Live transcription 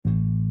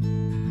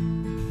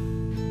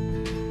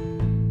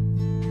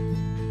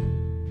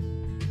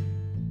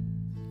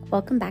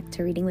Welcome back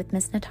to Reading with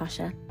Miss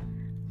Natasha.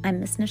 I'm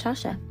Miss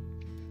Natasha.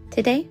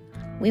 Today,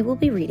 we will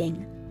be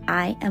reading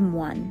I Am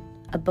One,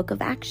 a Book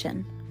of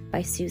Action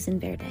by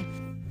Susan Verde.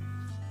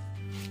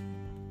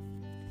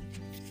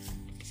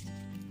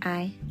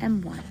 I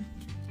am one.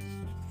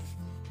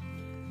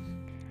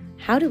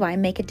 How do I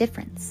make a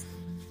difference?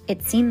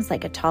 It seems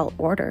like a tall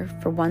order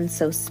for one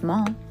so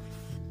small.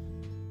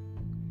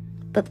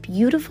 But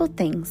beautiful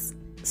things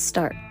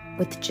start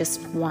with just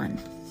one.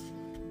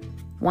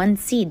 One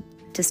seed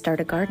to start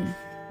a garden.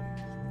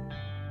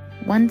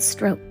 One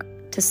stroke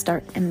to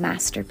start a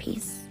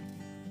masterpiece.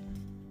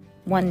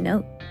 One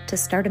note to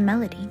start a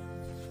melody.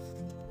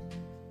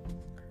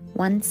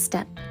 One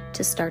step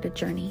to start a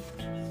journey.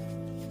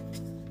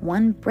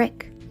 One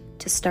brick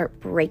to start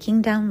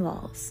breaking down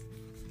walls.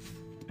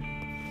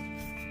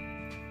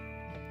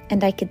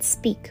 And I could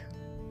speak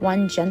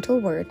one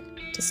gentle word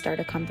to start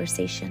a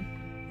conversation.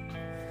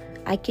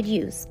 I could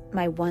use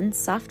my one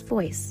soft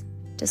voice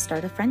to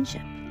start a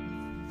friendship.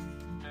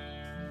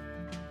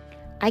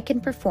 I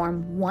can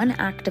perform one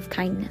act of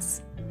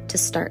kindness to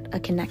start a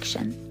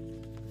connection.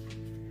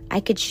 I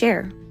could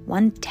share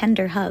one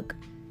tender hug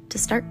to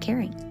start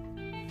caring.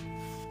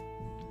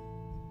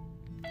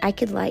 I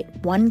could light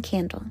one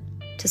candle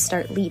to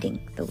start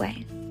leading the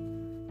way.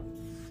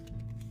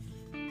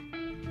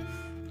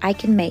 I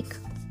can make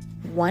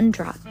one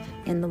drop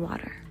in the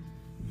water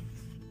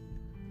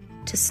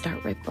to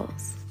start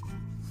ripples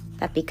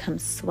that become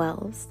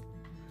swells,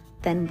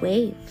 then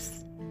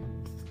waves,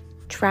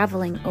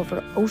 traveling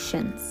over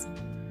oceans,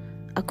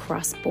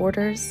 across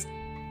borders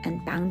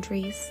and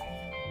boundaries,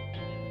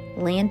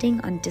 landing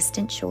on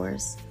distant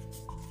shores,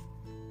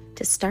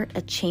 to start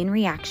a chain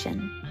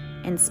reaction,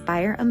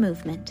 inspire a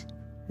movement,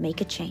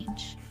 make a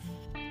change.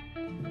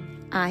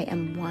 I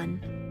am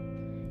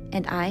one,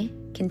 and I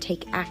can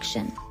take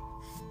action.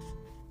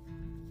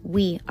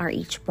 We are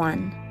each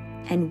one,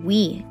 and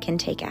we can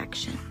take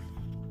action.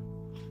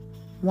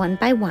 One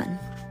by one,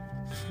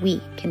 we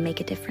can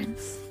make a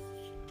difference.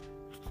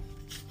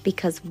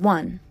 Because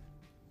one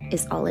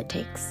is all it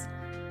takes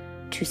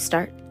to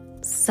start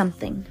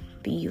something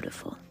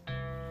beautiful.